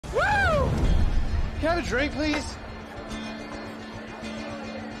Can I have a drink, please?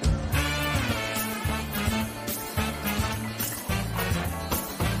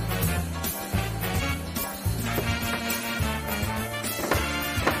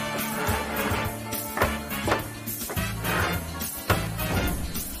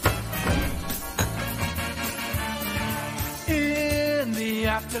 In the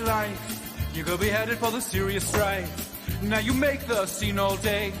afterlife, you could be headed for the serious strife. Now you make the scene all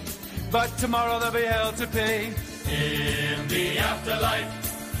day, but tomorrow there'll be hell to pay. In the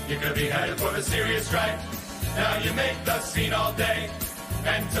afterlife, you could be headed for the serious strife. Now you make the scene all day,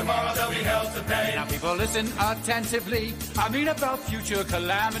 and tomorrow there'll be hell to pay. Now people listen attentively, I mean about future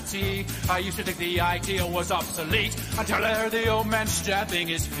calamity. I used to think the idea was obsolete until I heard the old man stamping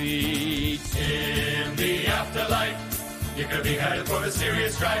his feet. In the afterlife, you could be headed for the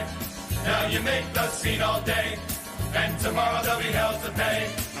serious strife. Now you make the scene all day, and tomorrow there'll be hell to pay.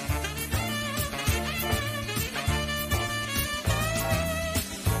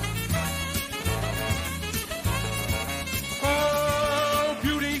 Oh,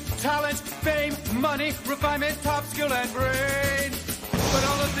 beauty, talent, fame, money, refinement, top skill and brain. But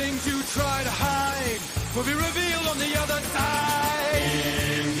all the things you try to hide will be revealed on the other side.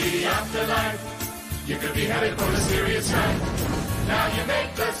 In the afterlife, you could be headed for the serious strife. Now you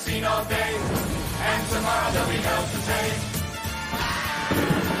make the scene all day, and tomorrow there'll be hell to pay.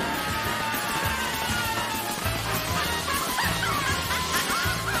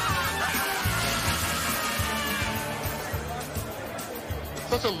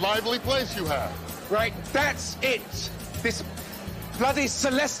 Such a lively place you have. Right, that's it. This bloody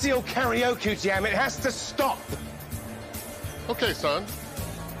celestial karaoke jam, it has to stop. Okay, son.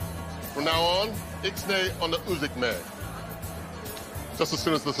 From now on, Ixnay on the Uzik me. Just as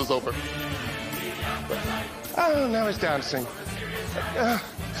soon as this is over. Oh, now it's dancing.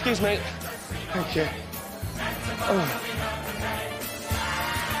 Excuse me. Thank you. Oh.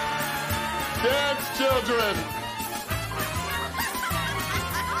 Dance, children!